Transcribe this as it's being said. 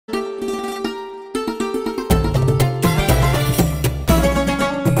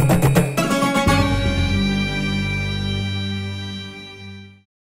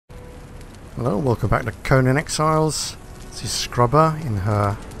Hello, welcome back to Conan Exiles. This is Scrubber in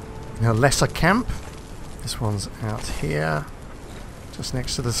her lesser camp. This one's out here, just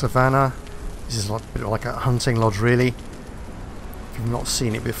next to the savannah. This is like, a bit like a hunting lodge, really. If you've not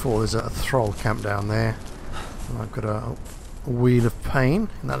seen it before, there's a thrall camp down there. And I've got a wheel of pain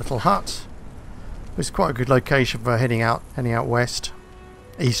in that little hut. It's quite a good location for heading out west,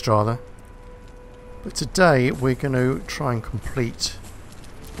 east rather. But today we're going to try and complete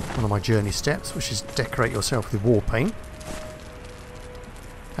one of my journey steps, which is decorate yourself with Warpaint.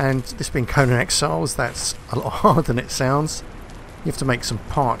 And this being Conan Exiles, that's a lot harder than it sounds. You have to make some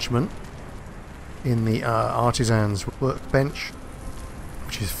parchment in the artisan's workbench,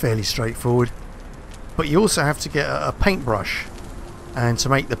 which is fairly straightforward. But you also have to get a paintbrush, and to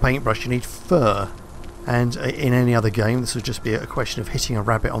make the paintbrush you need fur. And in any other game this would just be a question of hitting a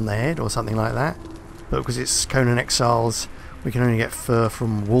rabbit on the head or something like that. But because it's Conan Exiles, we can only get fur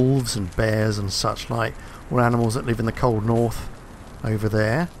from wolves and bears and such like, all animals that live in the cold north over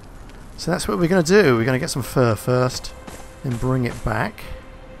there. So that's what we're going to do. We're going to get some fur first, then bring it back,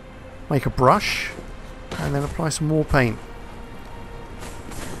 make a brush, and then apply some more paint.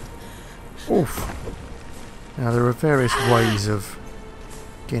 Oof. Now there are various ways of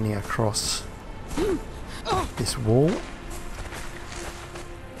getting across this wall,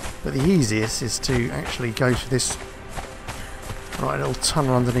 but the easiest is to actually go to this right little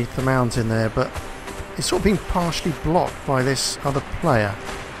tunnel underneath the mountain there, but it's sort of been partially blocked by this other player,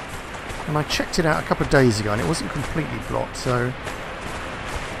 and I checked it out a couple of days ago and it wasn't completely blocked, so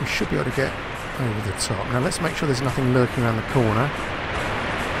we should be able to get over the top. Now let's make sure there's nothing lurking around the corner.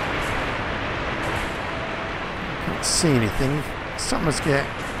 Can't see anything. Some must get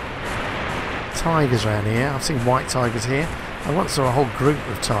tigers around here. I've seen white tigers here. I once saw a whole group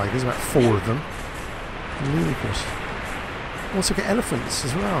of tigers, about 4 of them. Ludicrous. Also get elephants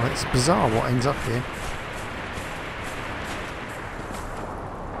as well. It's bizarre what ends up here.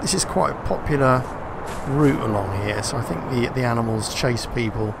 This is quite a popular route along here, so I think the animals chase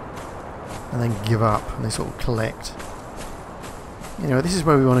people and then give up and they sort of collect. Anyway, this is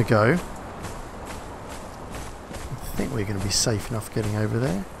where we want to go. I think we're going to be safe enough getting over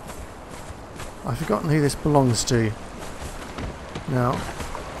there. I've forgotten who this belongs to. Now,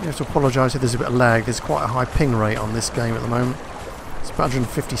 you have to apologise if there's a bit of lag. There's quite a high ping rate on this game at the moment. It's about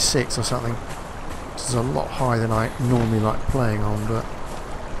 156 or something, which is a lot higher than I normally like playing on, but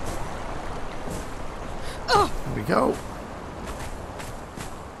there we go.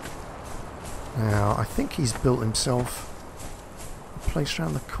 Now, I think he's built himself a place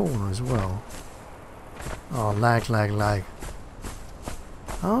around the corner as well. Oh, lag, lag, lag.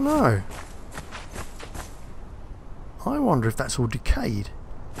 Oh no. I wonder if that's all decayed.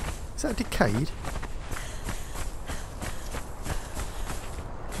 Is that decayed?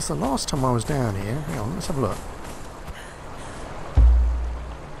 Because the last time I was down here... Hang on, let's have a look.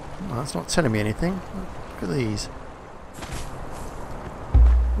 Well, that's not telling me anything. Look at these.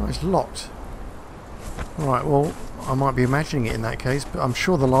 Oh, it's locked. Right, well, I might be imagining it in that case, but I'm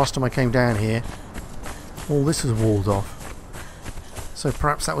sure the last time I came down here, all this was walled off. So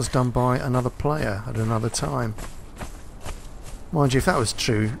perhaps that was done by another player at another time. Mind you, if that was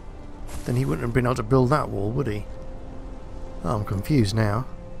true, then he wouldn't have been able to build that wall, would he? Oh, I'm confused now.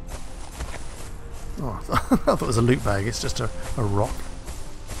 Oh, I thought it was a loot bag, it's just a rock.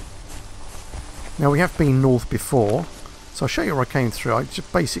 Now, we have been north before, so I'll show you where I came through. I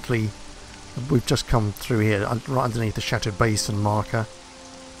just basically, we've just come through here, right underneath the Shattered Basin marker.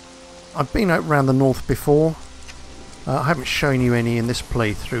 I've been out around the north before. I haven't shown you any in this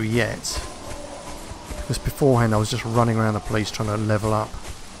playthrough yet. Because beforehand I was just running around the place trying to level up.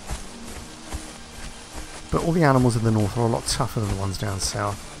 But all the animals in the north are a lot tougher than the ones down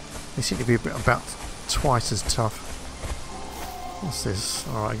south. They seem to be about twice as tough. What's this?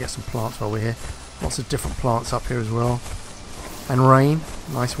 Alright, get some plants while we're here. Lots of different plants up here as well. And rain.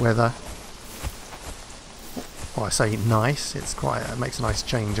 Nice weather. Well, I say nice. It makes a nice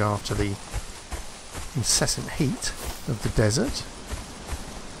change after the incessant heat of the desert.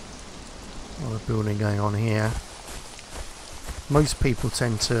 A lot of building going on here. Most people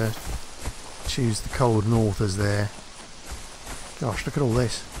tend to choose the cold north as their... Gosh, look at all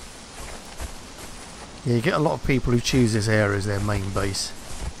this. Yeah, you get a lot of people who choose this area as their main base.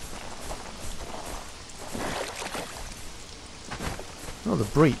 Oh, the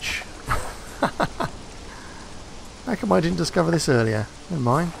breach. How come I didn't discover this earlier? Never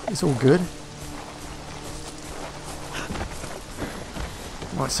mind, it's all good.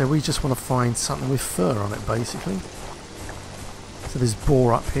 Right, so we just want to find something with fur on it, basically. So there's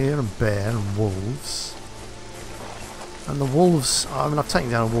boar up here, and bear, and wolves. And the wolves, I mean, I've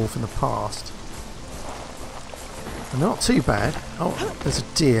taken down a wolf in the past. And they're not too bad. Oh, there's a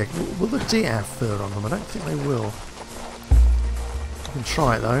deer. Will the deer have fur on them? I don't think they will. I can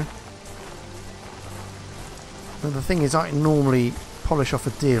try it though. And the thing is, I can normally polish off a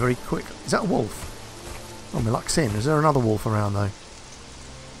deer very quick. Is that a wolf? Oh, my luck's in. Is there another wolf around though?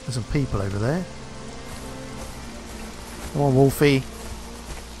 There's some people over there. Come on, Wolfie.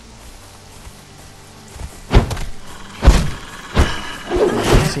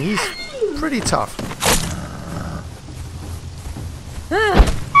 See, he's pretty tough. Back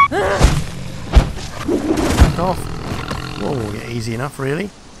off. Whoa, yeah, easy enough, really.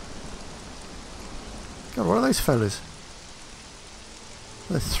 God, what are those fellas?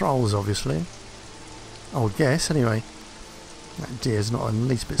 They're thralls, obviously. I would guess, anyway. That deer's not in the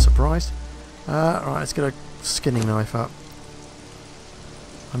least bit surprised. Right, let's get a skinning knife up.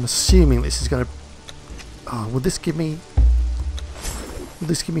 I'm assuming this is going to... Oh, would this give me... Will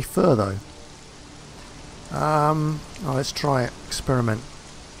this give me fur, though? Oh, let's try it. Experiment.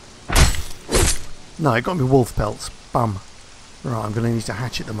 No, it got me wolf pelts. Bum. Right, I'm going to need to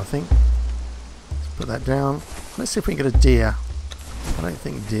hatchet them, I think. Let's put that down. Let's see if we can get a deer. I don't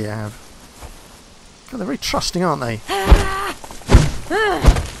think deer have. God, they're very trusting, aren't they?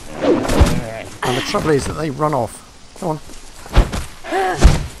 And the trouble is that they run off. Come on.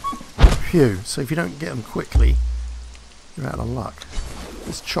 Phew. So if you don't get them quickly, you're out of luck.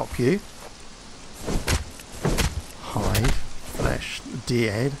 Let's chop you. Hide. Flesh.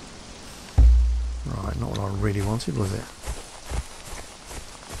 Deer head. Right, not what I really wanted, was it?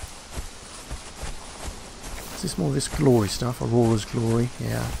 Is this more of this glory stuff? Aurora's glory?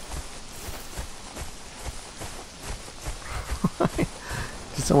 Yeah.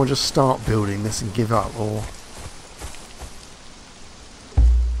 Did someone just start building this and give up, or...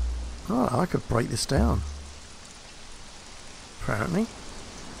 Oh, I could break this down. Apparently.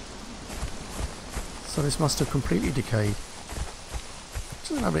 So this must have completely decayed.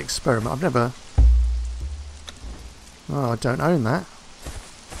 Just another experiment. I've never... Oh, I don't own that.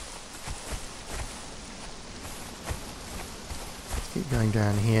 Keep going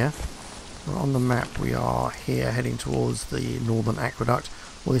down here. We're on the map. We are here heading towards the northern aqueduct.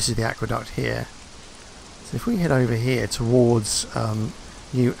 Well, this is the aqueduct here. So if we head over here towards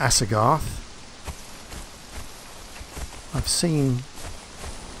New Asagarth, I've seen...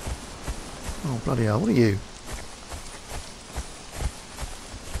 Oh, bloody hell, what are you?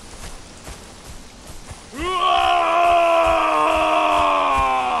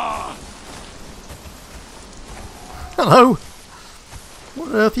 Hello? What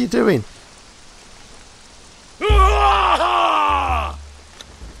on earth are you doing?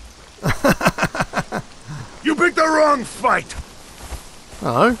 You picked the wrong fight!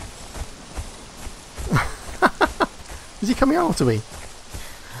 Hello? Is he coming after me?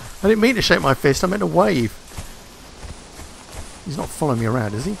 I didn't mean to shake my fist, I meant to wave. He's not following me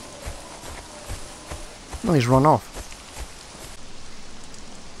around, is he? No, he's run off.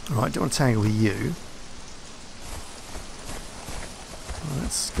 Alright, I don't want to tangle with you.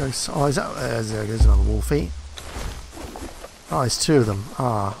 Let's go... Oh, is that... there's another wolfie. Oh, there's two of them.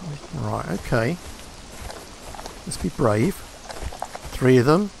 Ah, right, okay. Let's be brave. Three of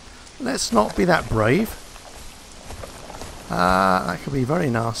them. Let's not be that brave. That could be very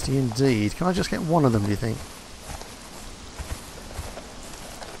nasty indeed. Can I just get one of them, do you think?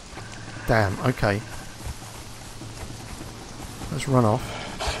 Damn, okay. Let's run off.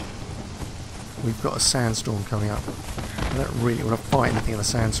 We've got a sandstorm coming up. I don't really want to fight anything in a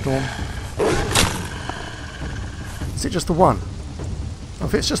sandstorm. Is it just the one? Oh,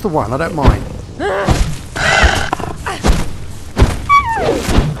 if it's just the one, I don't mind.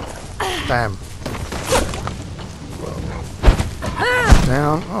 Damn.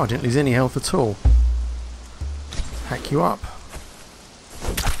 Down. Oh, I didn't lose any health at all. Hack you up.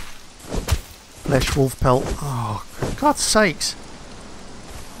 Flesh wolf pelt. Oh, for God's sakes.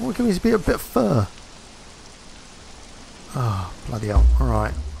 Oh, give me a bit of fur. Oh, bloody hell.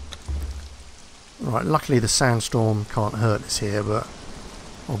 Alright. Alright, luckily the sandstorm can't hurt us here, but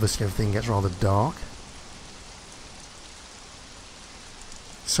obviously everything gets rather dark.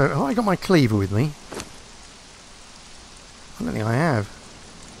 So, have I got my cleaver with me? I don't think I have.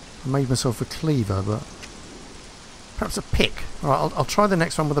 I made myself a cleaver, but... Perhaps a pick. Alright, I'll try the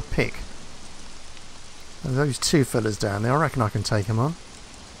next one with a pick. There's those two fellas down there. I reckon I can take them on.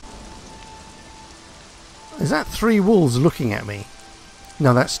 Is that three wolves looking at me?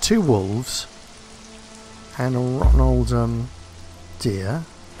 No, that's two wolves. And a rotten old deer.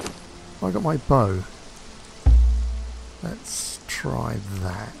 I got my bow. Let's try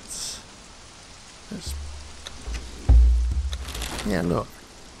that. Let's Yeah, look.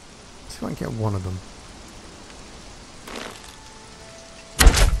 Let's see if I can get one of them.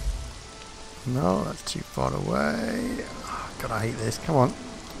 No, that's too far away. Oh, God, I hate this. Come on.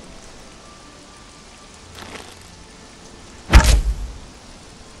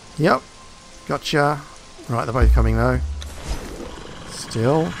 Yep. Gotcha. Right, they're both coming though.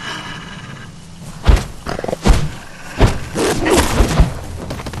 Still.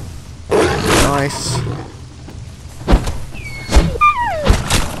 Nice.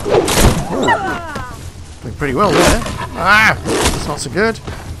 Ooh. Doing pretty well there. Ah! That's not so good.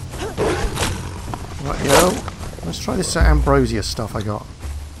 Right, yo. Let's try this ambrosia stuff I got.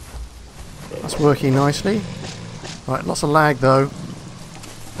 That's working nicely. Right, lots of lag though.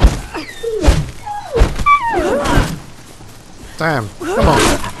 Damn, come on.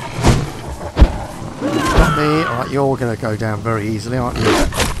 Got me. Alright, you're going to go down very easily, aren't you?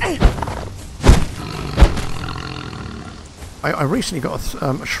 I recently got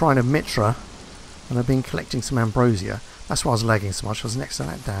a Shrine of Mitra, and I've been collecting some ambrosia. That's why I was lagging so much. I was next to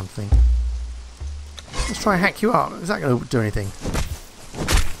that damn thing. Let's try and hack you up. Is that going to do anything?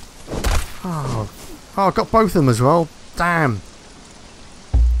 Oh, I got both of them as well. Damn.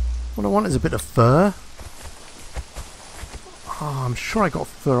 What I want is a bit of fur. Oh, I'm sure I got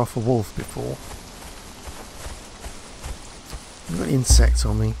fur off a wolf before. I've got insects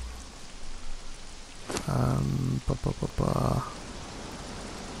on me. No,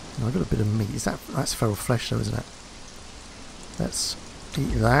 I've got a bit of meat. That's feral flesh though, isn't it? Let's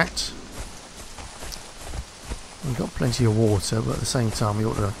eat that. We've got plenty of water, but at the same time we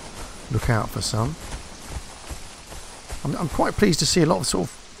ought to look out for some. I'm quite pleased to see a lot of sort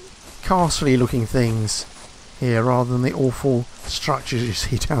of castle-y looking things here rather than the awful structures you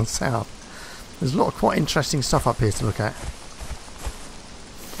see down south. There's a lot of quite interesting stuff up here to look at.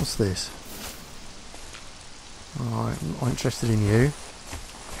 What's this? Alright, I'm not interested in you.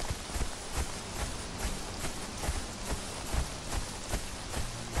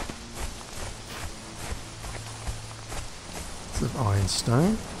 It's an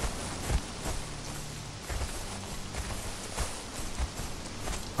ironstone.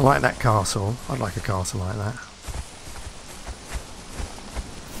 I like that castle. I'd like a castle like that.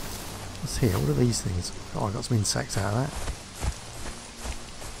 What's here? What are these things? Oh, I got some insects out of that.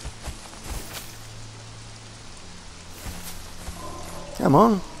 Come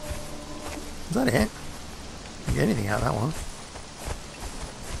on. Is that it? Didn't get anything out of that one.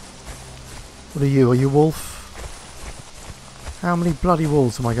 What are you? Are you wolf? How many bloody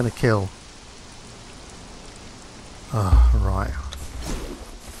wolves am I going to kill? Oh, right.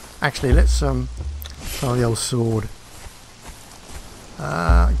 Actually, let's try the old sword.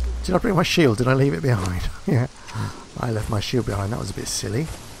 Did I bring my shield? Did I leave it behind? Yeah, I left my shield behind. That was a bit silly.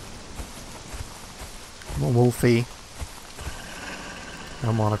 Come on, Wolfie.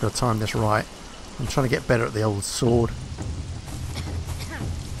 Come on, I've got to time this right. I'm trying to get better at the old sword.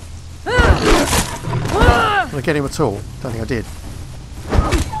 Did I get him at all? Don't think I did.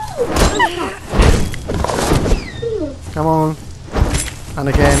 Come on. And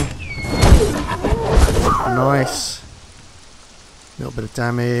again. Nice. A little bit of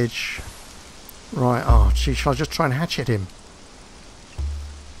damage. Right, oh gee, shall I just try and hatchet him?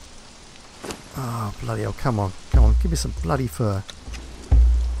 Oh, bloody hell, come on. Come on, give me some bloody fur.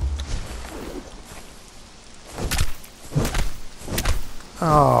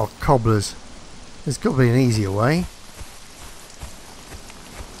 Oh, cobblers. There's got to be an easier way.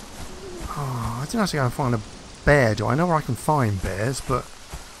 Oh, I don't have to go and find a bear, do I? I know where I can find bears, but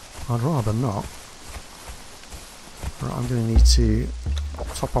I'd rather not. Right, I'm going to need to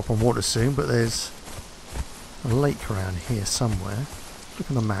top up on water soon, but there's a lake around here somewhere. Look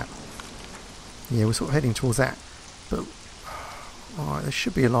at the map. Yeah, we're sort of heading towards that. But, alright, there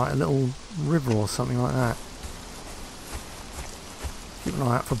should be like a little river or something like that. Keep an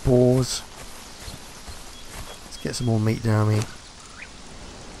eye out for boars. Let's get some more meat down me.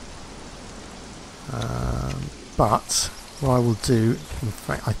 But what I will do, in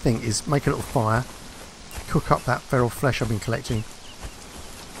fact, I think, is make a little fire, cook up that feral flesh I've been collecting.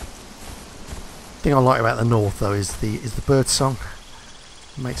 The thing I like about the north, though, is the bird song.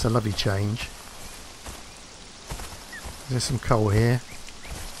 It makes a lovely change. There's some coal here.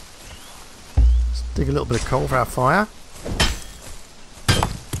 Let's dig a little bit of coal for our fire.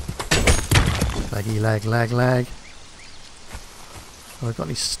 Laggy, lag, lag, lag. Oh, I've got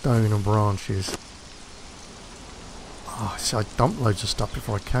any stone and branches. Oh, see, I dumped loads of stuff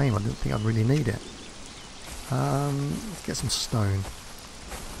before I came. I didn't think I'd really need it. Let's get some stone.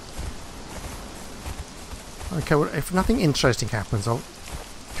 Okay, well, if nothing interesting happens, I'll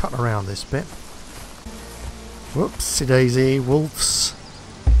cut around this bit. Whoopsie daisy, wolves.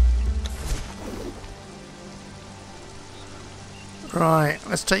 Right,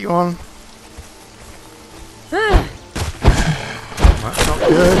 let's take you on. That's not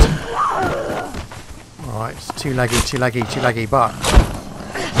good. Alright, it's too laggy, but...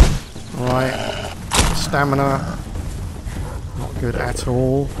 Right, stamina. Not good at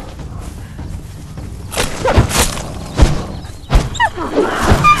all.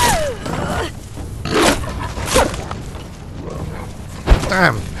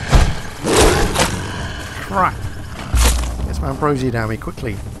 Damn! Crap! Get some ambrosia down me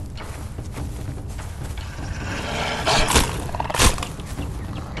quickly.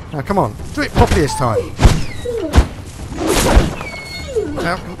 Now come on, do it properly this time.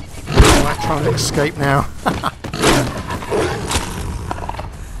 Right, trying to escape now.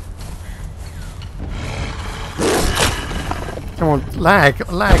 Come on, lag.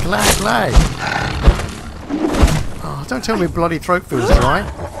 Oh, don't tell me bloody throat feels dry.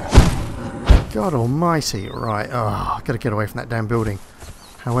 God almighty. Right, I've got to get away from that damn building.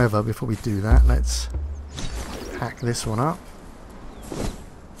 However, before we do that, let's hack this one up.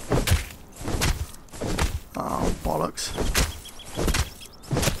 Oh, bollocks.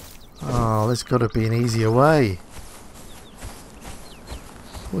 Oh, there's got to be an easier way.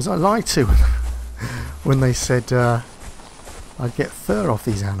 Was I lied to when they said I'd get fur off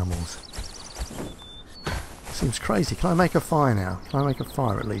these animals? Seems crazy. Can I make a fire now? Can I make a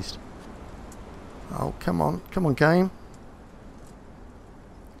fire at least? Oh, come on, game.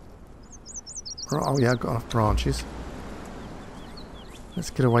 Right, oh yeah, I've got enough branches.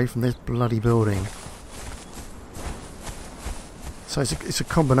 Let's get away from this bloody building. So it's a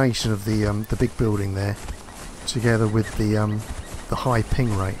combination of the big building there, together with the high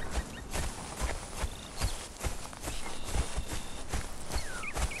ping rate.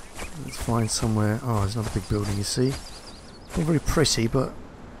 Let's find somewhere. Oh, there's another big building. You see, not very pretty, but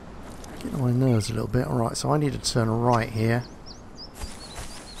getting on my nerves a little bit. All right, so I need to turn right here,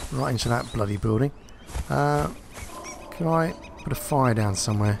 right into that bloody building. Can I put a fire down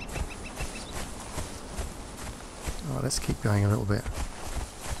somewhere? Alright, let's keep going a little bit.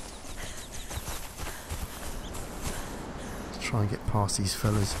 Let's try and get past these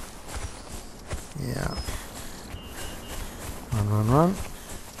fellas. Yeah. Run.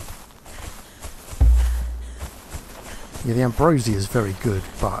 Yeah, the ambrosia is very good,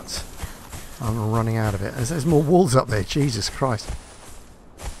 but I'm running out of it. There's more wolves up there, Jesus Christ.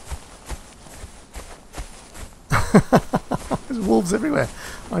 There's wolves everywhere.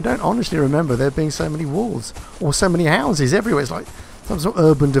 I don't honestly remember there being so many wolves or so many houses everywhere. It's like some sort of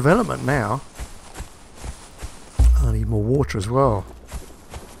urban development now. I need more water as well.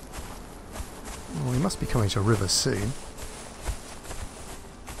 Oh, we must be coming to a river soon.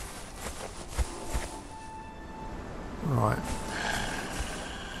 Right.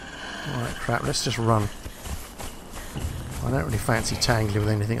 Alright, crap, let's just run. I don't really fancy tangling with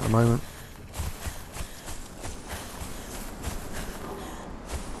anything at the moment.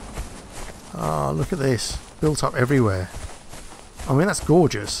 Oh, look at this. Built up everywhere. I mean, that's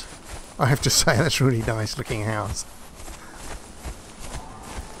gorgeous. I have to say, that's a really nice looking house.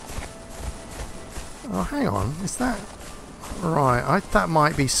 Oh, hang on. Is that... Right, that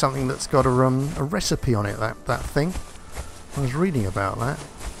might be something that's got a recipe on it, that thing. I was reading about that.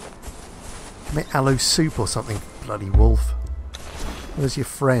 Make aloe soup or something, bloody wolf. Where's your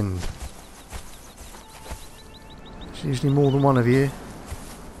friend? There's usually more than one of you.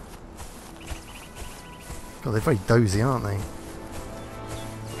 God, they're very dozy, aren't they?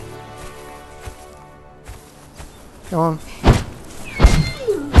 Come on.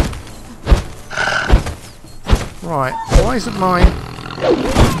 Right, why isn't mine...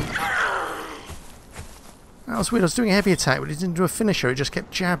 That was weird, I was doing a heavy attack, but it didn't do a finisher, it just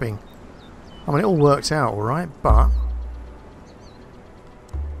kept jabbing. I mean, it all worked out alright, but...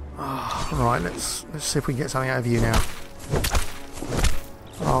 Oh, right, let's see if we can get something out of you now.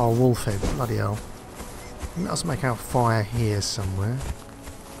 Oh, wolf head, bloody hell. Let's make our fire here somewhere.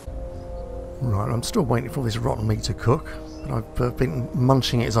 Right, I'm still waiting for this rotten meat to cook, but I've been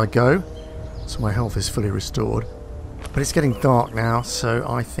munching it as I go, so my health is fully restored. But it's getting dark now, so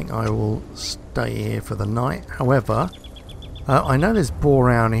I think I will stay here for the night. However, I know there's boar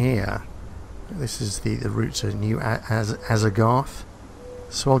around here. This is the route to New Azagarth.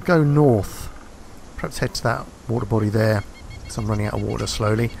 So I'll go north, perhaps head to that water body there, because I'm running out of water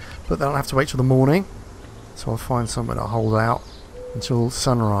slowly. But then I'll have to wait till the morning, so I'll find somewhere to hold out until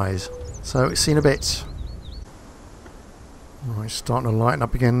sunrise. So it's seen a bit. Right, starting to lighten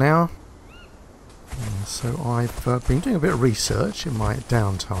up again now. So I've been doing a bit of research in my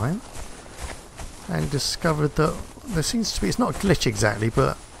downtime, and discovered that there seems to be, it's not a glitch exactly,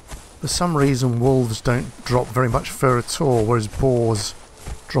 but for some reason wolves don't drop very much fur at all, whereas boars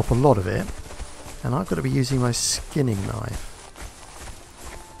drop a lot of it. And I've got to be using my skinning knife.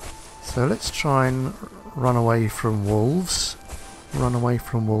 So let's try and run away from wolves. Run away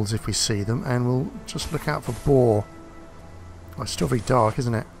from wolves if we see them, and we'll just look out for boar. Oh, it's still very dark,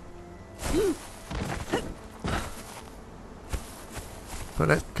 isn't it? But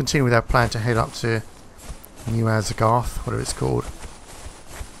let's continue with our plan to head up to New Asgarth, whatever it's called.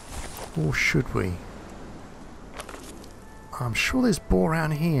 Or should we? I'm sure there's boar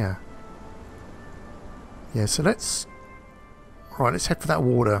around here. Yeah, so let's... Right, let's head for that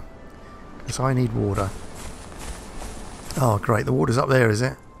water. Because I need water. Oh, great. The water's up there, is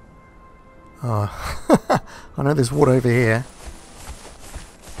it? Oh, I know there's water over here.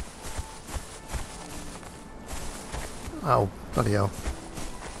 Oh, bloody hell.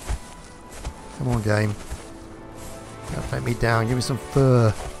 Come on, game. Don't let me down. Give me some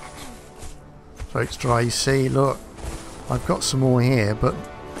fur. Throat's dry, you see. Look. I've got some more here, but...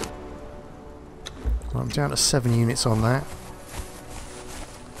 I'm down to 7 units on that.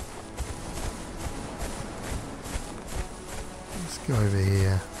 Let's go over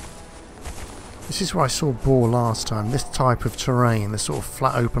here. This is where I saw boar last time. This type of terrain, this sort of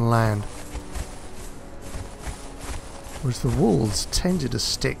flat open land. Whereas the wolves tended to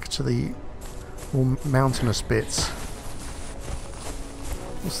stick to the more mountainous bits.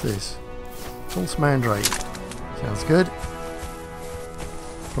 What's this? False mandrake. Sounds good.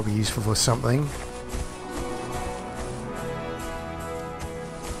 Probably useful for something.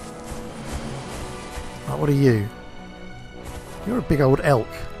 Right, what are you? You're a big old elk.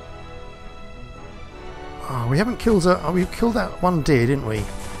 Oh, we haven't killed a... Oh, we killed that one deer, didn't we?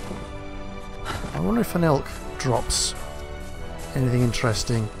 I wonder if an elk drops anything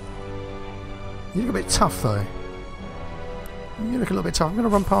interesting. You look a bit tough, though. You look a little bit tough. I'm going to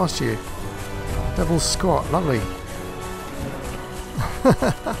run past you. Devil's Squat. Lovely.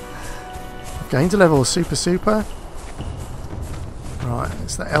 Gained a level. Super. Right,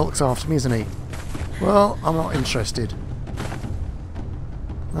 it's the elk's after me, isn't he? Well, I'm not interested.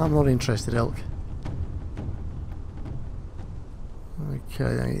 I'm not interested, elk.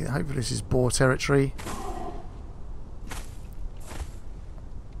 Okay, hopefully this is boar territory.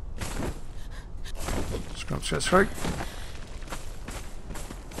 Scrunch that throat.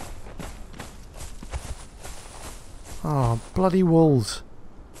 Oh, bloody wolves.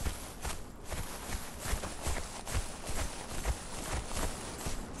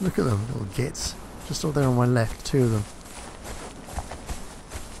 Look at them, little gits. Just all there on my left, 2 of them.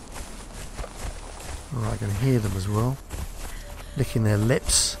 Alright, I can hear them as well. Licking their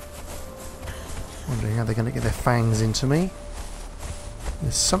lips. Wondering how they're going to get their fangs into me.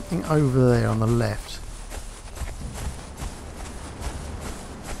 There's something over there on the left.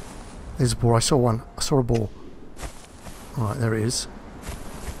 There's a boar. I saw one. I saw a boar. Alright, there it is.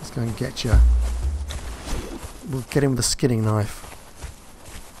 Let's go and get you. We'll get him with a skinning knife.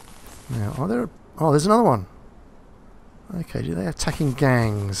 Now, are there... Oh, there's another one. Okay, do they attacking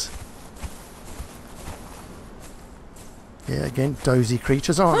gangs? Yeah, again, dozy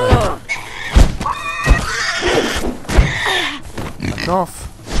creatures, aren't they? Knock off.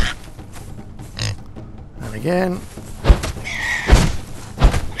 And again.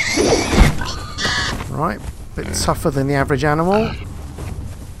 Right, a bit tougher than the average animal.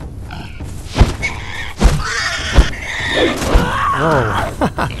 Whoa.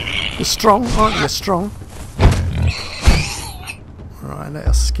 You're strong, aren't you? You're strong. Right, let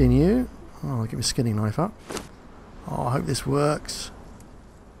us skin you. Oh, I'll get my skinning knife up. Oh, I hope this works.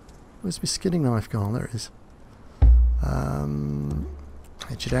 Where's my skinning knife gone? There it is.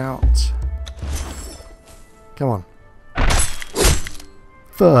 Edge it out. Come on.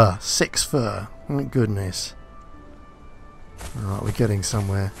 Fur. 6 fur. Thank goodness. Right, we're getting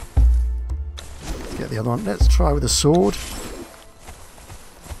somewhere. Let's get the other one. Let's try with a sword.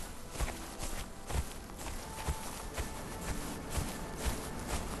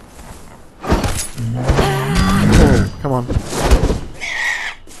 Oh, come on.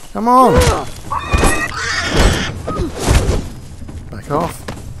 Come on! Back off.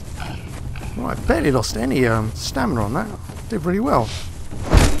 Well, I barely lost any stamina on that. Did really well.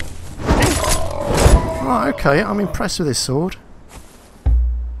 Right, okay, I'm impressed with this sword.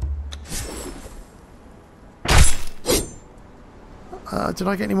 Did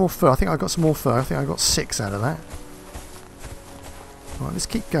I get any more fur? I think I got some more fur. I think I got 6 out of that. Right, let's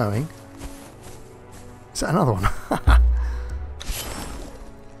keep going. Is that another one?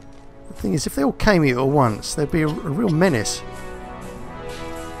 The thing is, if they all came here at once, there'd be a real menace.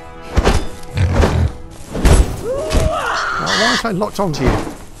 was I locked onto you?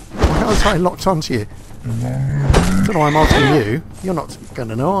 Why was I locked onto you? I don't know why I'm asking you. You're not going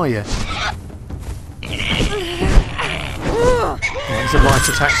to know, are you? These are light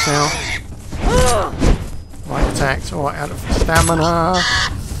attacks now. Light attacks. Alright, out of stamina.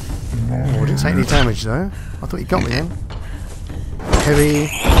 Oh, didn't take any damage though. I thought he got me then. Heavy.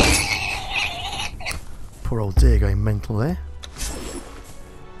 Poor old deer going mental there.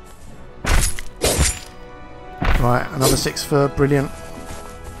 Right, another 6 fur. Brilliant.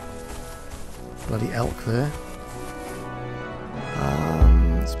 Bloody elk there.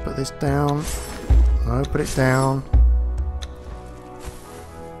 Let's put this down. No, put it down.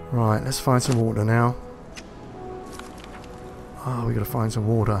 Right, let's find some water now. Oh, we got to find some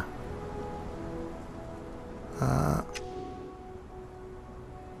water.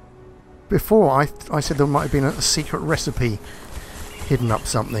 Before I said there might have been a secret recipe hidden up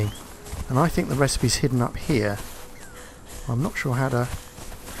something, and I think the recipe's hidden up here. I'm not sure how to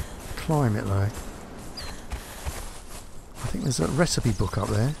climb it though. I think there's a recipe book up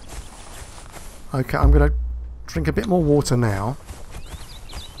there. Okay, I'm going to drink a bit more water now.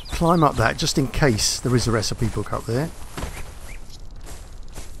 Climb up that just in case there is a recipe book up there.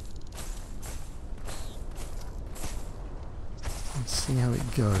 Let's see how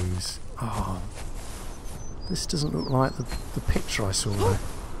it goes. Oh, this doesn't look like the picture I saw there.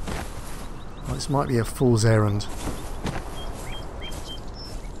 Oh, this might be a fool's errand.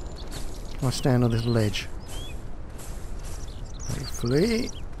 Can I stand on this ledge? Hopefully.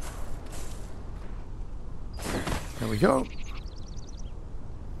 There we go.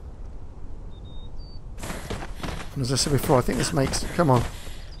 And as I said before, I think this makes... Come on.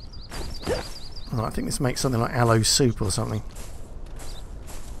 Oh, I think this makes something like aloe soup or something.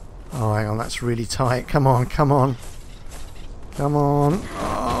 Oh, hang on, that's really tight. Come on, come on. Come on.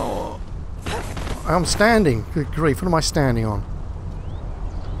 Oh. I'm standing. Good grief, what am I standing on?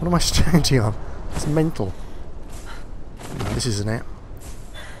 What am I standing on? It's mental. No, this isn't it.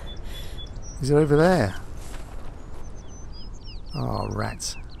 Is it over there? Oh,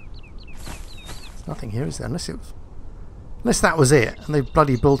 rats. There's nothing here, is there? Unless that was it, and they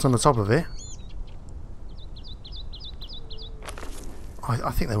bloody built on the top of it.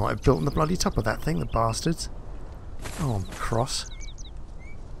 I think they might have built on the bloody top of that thing, the bastards. Oh, I'm cross.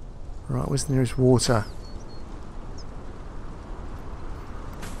 Right, where's the nearest water?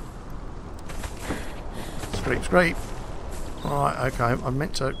 Scrape, scrape. Right, okay, I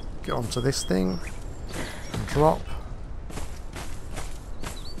meant to get onto this thing and drop.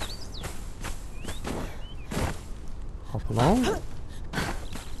 Hop along.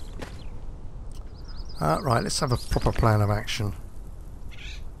 Right, let's have a proper plan of action.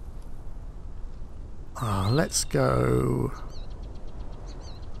 Let's go...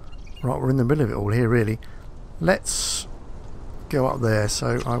 Right, we're in the middle of it all here, really. Let's go up there,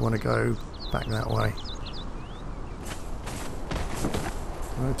 so I want to go back that way.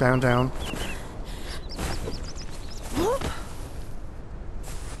 Oh, down, down.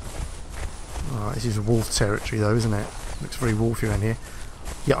 Alright, this is wolf territory though, isn't it? Looks very wolfy around here.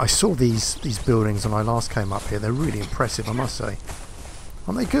 Yeah, I saw these buildings when I last came up here. They're really impressive, I must say.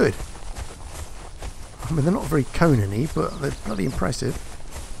 Aren't they good? I mean, they're not very Conan-y, but they're bloody impressive.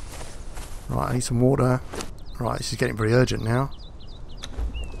 Right, I need some water. Right, this is getting very urgent now.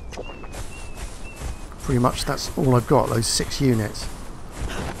 Pretty much that's all I've got, those 6 units.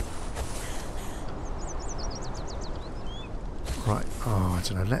 Right, oh, I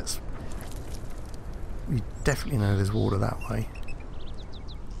don't know, we definitely know there's water that way.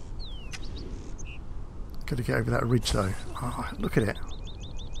 Got to get over that ridge though. Oh, look at it.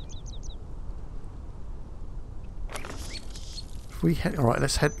 If we head, alright,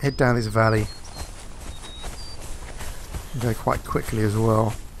 let's head down this valley. And go quite quickly as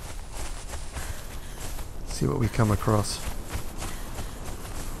well. See what we come across.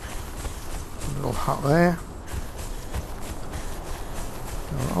 A little hut there.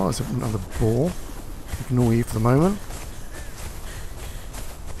 Oh, there's another boar. Ignore you for the moment.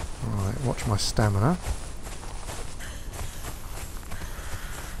 Alright, watch my stamina.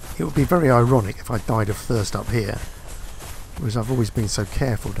 It would be very ironic if I died of thirst up here, whereas I've always been so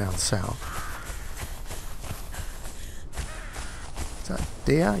careful down south. Is that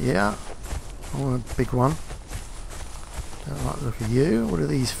deer? Yeah. I want a big one. Don't like the look of you. What are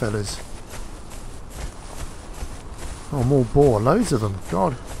these fellas? Oh, more boar. Loads of them.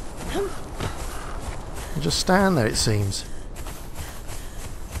 God. They just stand there, it seems.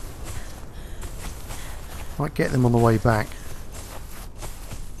 Might get them on the way back.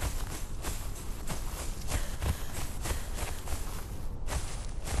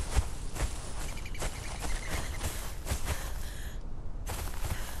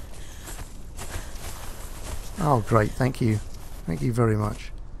 Oh, great, thank you. Thank you very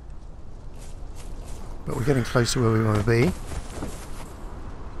much. But we're getting close to where we want to be.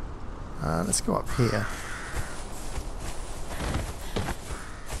 Let's go up here.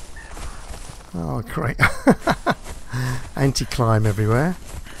 Oh, great. Anti-climb everywhere.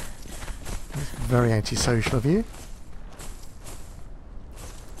 That's very antisocial of you.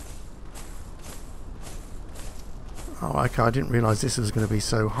 Oh, okay, I didn't realise this was going to be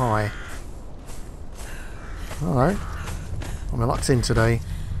so high. Alright. Well, my luck's in today.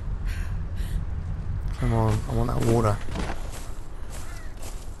 Come on, I want that water.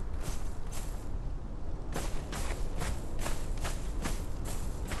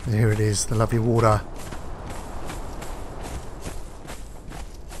 Here it is, the lovely water.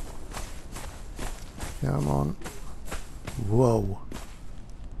 Come on. Whoa.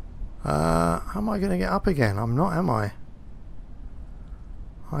 How am I going to get up again? I'm not, am I?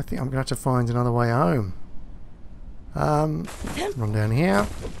 I think I'm going to have to find another way home. Run down here.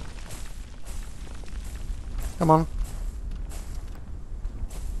 Come on.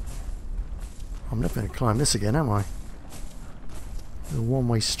 I'm never going to climb this again, am I? It's a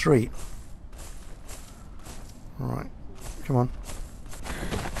one-way street. Alright, come on.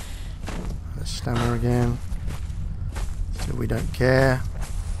 Let's stamina again. Still we don't care.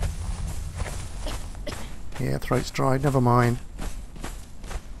 Yeah, throat's dried, never mind.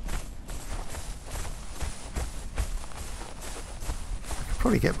 I could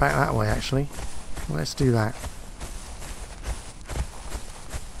probably get back that way actually. Well, let's do that.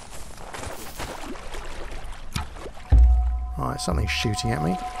 Alright, something's shooting at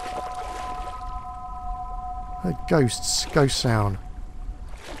me. Ghosts, ghost sound.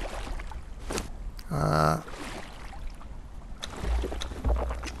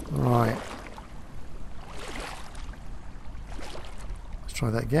 Right. Let's try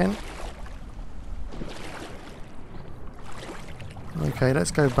that again. Okay,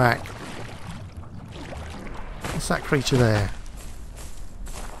 let's go back. What's that creature there?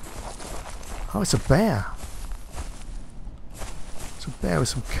 Oh, it's a bear. It's a bear with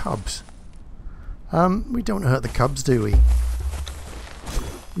some cubs. We don't hurt the cubs, do we?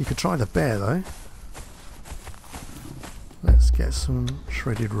 You could try the bear though. Let's get some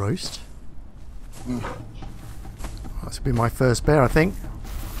shredded roast. This will be my first bear, I think.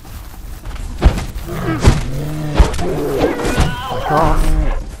 Back off.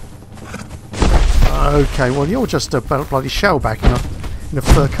 Okay, well you're just a bloody shellback in a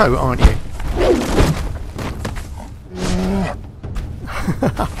fur coat, aren't you?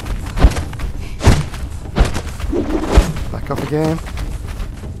 Back off again.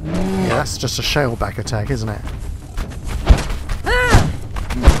 Yeah, that's just a shellback attack, isn't it?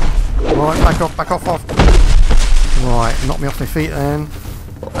 Right, back off, off. Right, knock me off my feet then.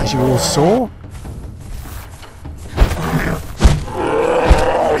 As you all saw.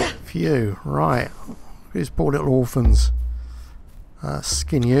 Phew, right. These poor little orphans.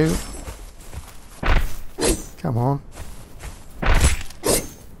 Skin you. Come on.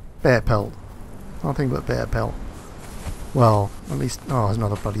 Bear pelt. Nothing but bear pelt. Well, at least... Oh, there's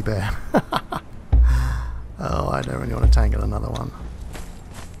another bloody bear. Oh, I don't really want to tangle another one.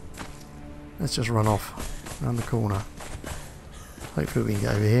 Let's just run off around the corner. Hopefully we can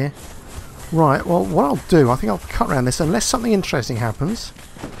get over here. Right, well, what I'll do, I think I'll cut around this unless something interesting happens.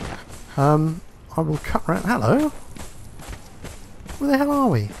 I will cut around... Hello? Where the hell are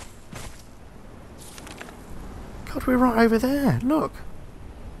we? God, we're right over there. Look.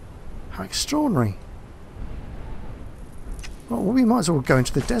 How extraordinary. Well, we might as well go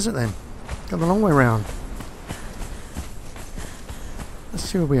into the desert then. Go the long way round. Let's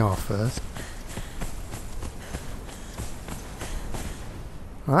see where we are first.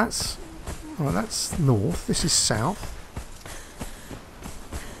 Well, that's north. This is south.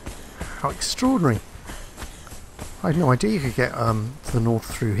 How extraordinary. I had no idea you could get to the north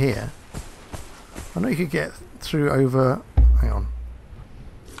through here. I know you could get through over... Hang on.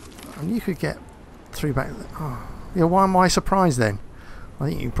 And you could get through back... Oh, yeah, why am I surprised then? I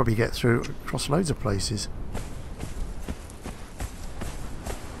think you can probably get through across loads of places.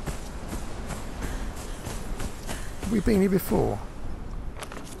 Have we been here before?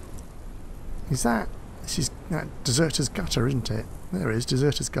 Is that... This is that Deserter's Gutter, isn't it? There it is,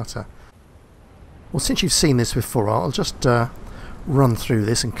 Deserter's Gutter. Well, since you've seen this before, I'll just run through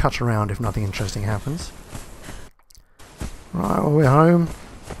this and cut around if nothing interesting happens. Right, well, we're home.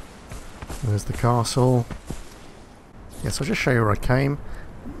 There's the castle. Yes, I'll just show you where I came.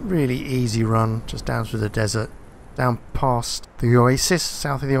 Really easy run, just down through the desert, down past the oasis,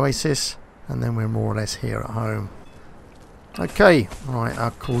 south of the oasis, and then we're more or less here at home. Okay, right,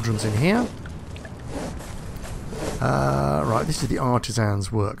 our cauldron's in here. Right, this is the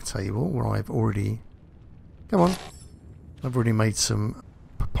artisan's work table where I've already... Come on. I've already made some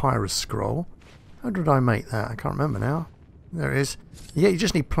papyrus scroll. How did I make that? I can't remember now. There it is. Yeah, you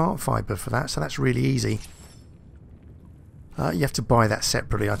just need plant fibre for that, so that's really easy. You have to buy that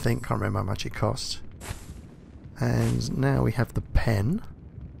separately, I think. Can't remember how much it costs. And now we have the pen,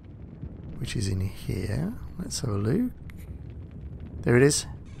 which is in here. Let's have a look. There it is.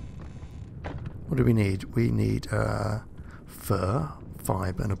 What do we need? We need fur,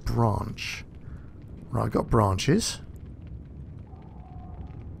 fibre and a branch. Right, I've got branches.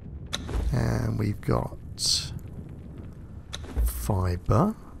 And we've got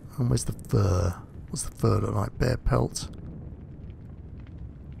fibre. And where's the fur? What's the fur look like? Bear pelt.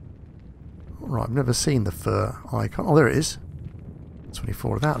 Right, I've never seen the fur icon. Oh, there it is.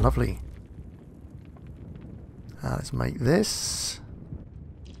 24 of that. Lovely. Let's make this.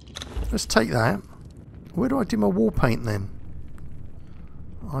 Let's take that. Where do I do my wall paint then?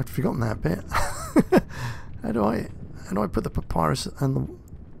 I'd forgotten that bit. How do I put the papyrus and the...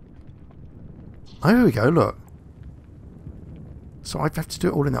 Oh, here we go, look. So I have to do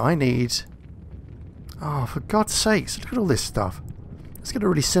it all in there. I need... Oh, for God's sakes, look at all this stuff. Let's get a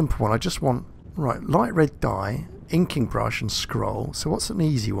really simple one. I just want... Right, light red dye, inking brush and scroll. So what's an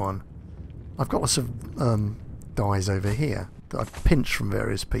easy one? I've got lots of dyes over here that I've pinched from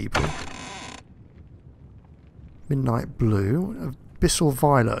various people. Midnight blue, abyssal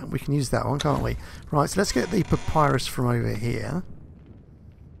violet. We can use that one, can't we? Right, so let's get the papyrus from over here.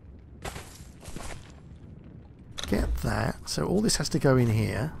 Get that. So all this has to go in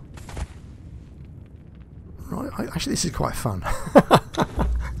here. Right, actually this is quite fun.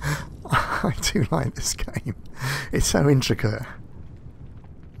 I do like this game. It's so intricate.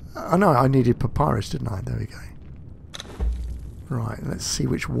 I know I needed papyrus, didn't I? There we go. Right, let's see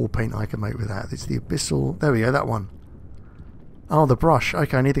which wall paint I can make with that. It's the abyssal... There we go, that one. Oh, the brush.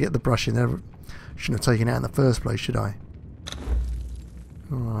 Okay, I need to get the brush in there. Shouldn't have taken it out in the first place, should I?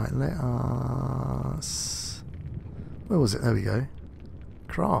 Right, let us... Where was it? There we go.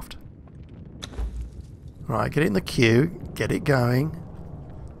 Craft. Right, get it in the queue. Get it going.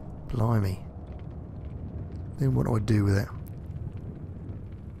 Blimey. Then what do I do with it?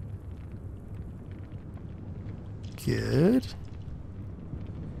 Good.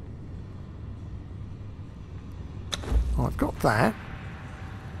 Oh, I've got that.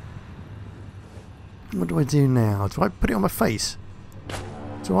 What do I do now? Do I put it on my face?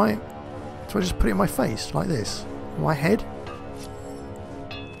 Do I just put it on my face like this? My head?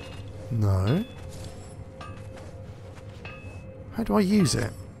 No. How do I use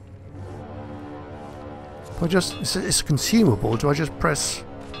it? Do I just... It's consumable. Do I just press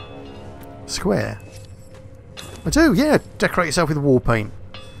square? I do, yeah. Decorate yourself with wall paint.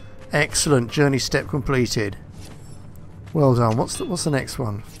 Excellent. Journey step completed. Well done. What's the next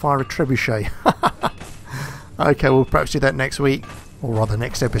one? Fire a trebuchet. Okay, we'll perhaps do that next week. Or rather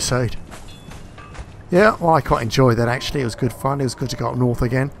next episode. Yeah, well I quite enjoyed that actually. It was good fun. It was good to go up north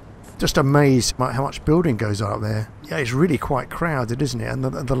again. Just amazed by how much building goes on up there. Yeah, it's really quite crowded, isn't it? And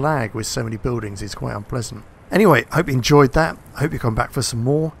the lag with so many buildings is quite unpleasant. Anyway, I hope you enjoyed that. I hope you come back for some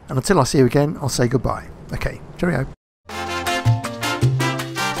more. And until I see you again, I'll say goodbye. Okay, cheerio.